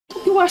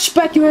HekoAsh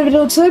back in my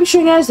video. Today I'm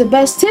showing you guys the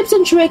best tips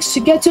and tricks to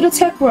get to the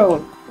tech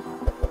world.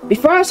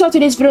 Before I start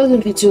today's video, don't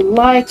forget to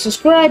like,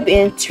 subscribe,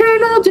 and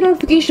turn on the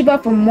notification bell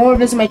for more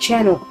videos on my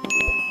channel.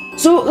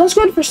 So let's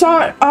go ahead and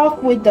start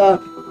off with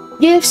the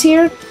gifts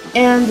here.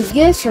 And the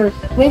gifts are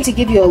going to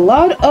give you a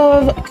lot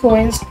of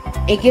coins.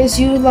 It gives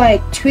you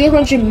like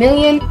 300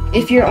 million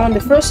if you're on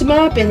the first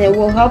map, and it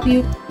will help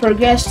you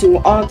progress to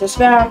all this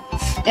map.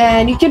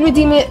 And you can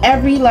redeem it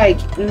every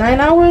like 9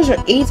 hours or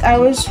 8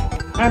 hours.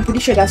 I'm pretty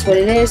sure that's what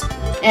it is.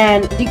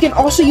 And you can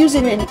also use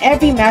it in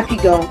every map you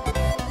go.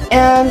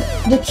 And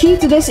the key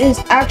to this is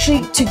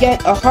actually to get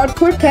a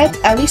hardcore pet,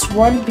 at least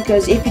one,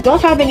 because if you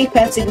don't have any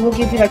pets, it will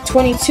give you like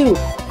 22.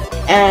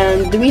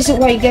 And the reason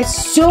why you get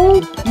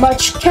so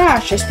much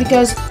cash is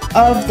because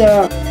of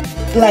the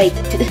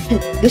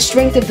the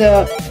strength of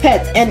the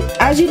pet. And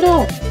as you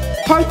know,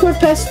 hardcore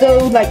pets do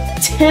like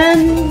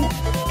 10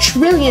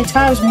 trillion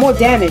times more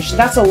damage.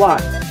 That's a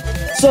lot.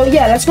 So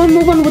yeah, let's go and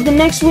move on with the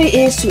next way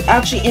is to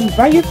actually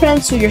invite your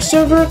friends to your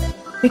server,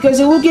 because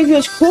it will give you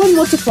a coin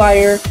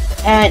multiplier.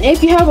 And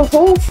if you have a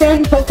whole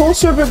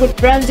server with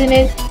friends in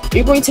it,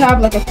 you're going to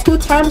have like a 2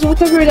 times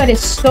multiplier that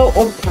is so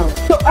overpowered.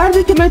 So I'd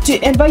recommend to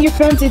invite your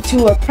friends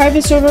into a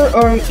private server,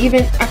 or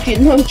even actually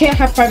no, you can't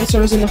have private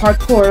servers in the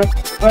hardcore,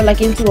 or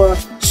like into a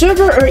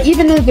server or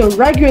even in the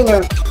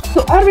regular.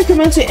 So I'd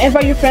recommend to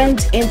invite your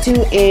friends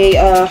into a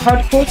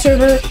hardcore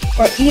server,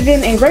 or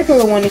even a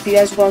regular one if you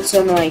guys want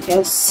some like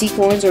C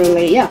coins or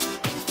like yeah.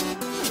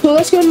 So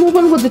let's go and move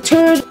on with the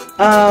third,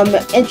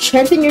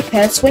 enchanting your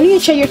pets. When you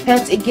enchant your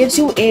pets, it gives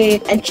you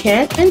a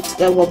enchantment,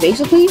 well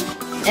basically,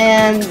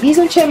 and these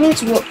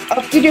enchantments will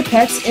upgrade your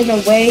pets in a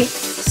way.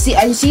 See,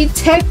 I see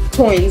tech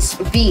coins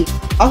V,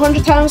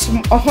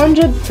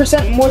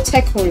 100% more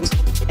tech coins,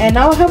 and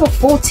now I have a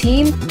full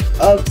team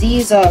of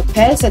these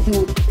pets that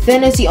do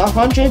fantasy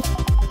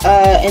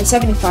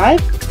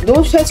 175.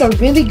 Those pets are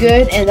really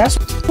good, and that's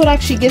what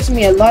actually gives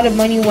me a lot of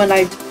money when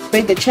I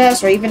break the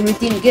chest or even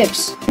redeem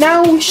gifts.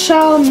 Now we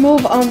shall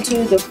move on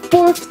to the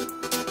fourth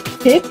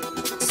tip.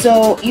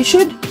 So you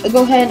should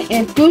go ahead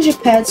and fuse your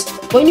pets.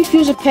 When you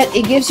fuse a pet,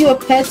 it gives you a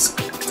pet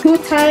 2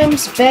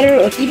 times better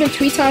or even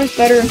 3 times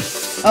better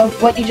of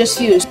what you just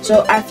fused.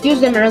 So I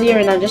fused them earlier,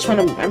 and I'm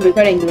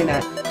regretting doing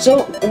that.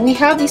 So we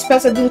have these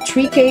pets that do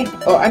 3k,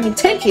 or I mean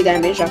 10k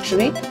damage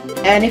actually,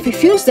 and if you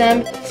fuse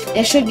them,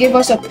 it should give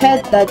us a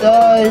pet that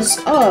does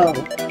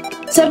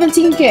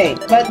 17k.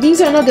 But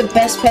these are not the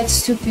best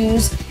pets to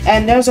fuse,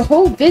 and there's a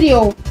whole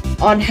video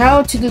on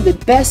how to do the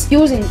best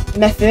fusing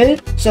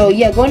method. So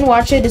yeah, go and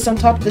watch it. It's on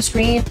top of the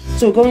screen,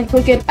 so go and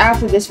click it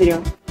after this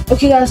video.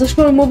 Okay guys, let's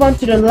go and move on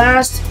to the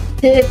last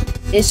tip,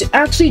 is to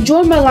actually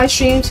join my live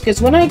streams,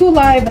 because when I go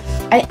live,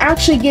 I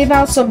actually give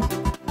out some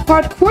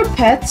hardcore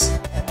pets,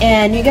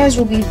 and you guys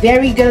will be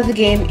very good at the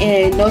game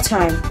in no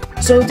time.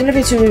 So don't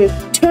forget to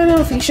turn on the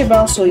notification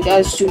bell so you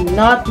guys do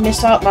not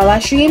miss out my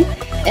live stream,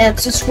 and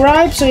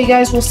subscribe so you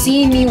guys will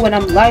see me when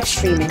I'm live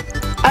streaming.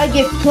 I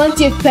give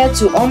plenty of pets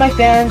to all my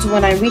fans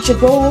when I reach a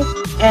goal.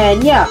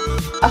 And yeah,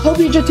 I hope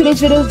you enjoyed today's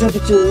video. Don't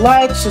forget to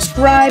like,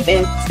 subscribe,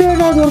 and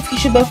turn on the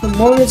notification bell for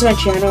more videos on my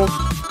channel.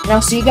 And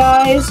I'll see you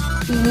guys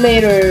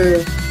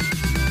later.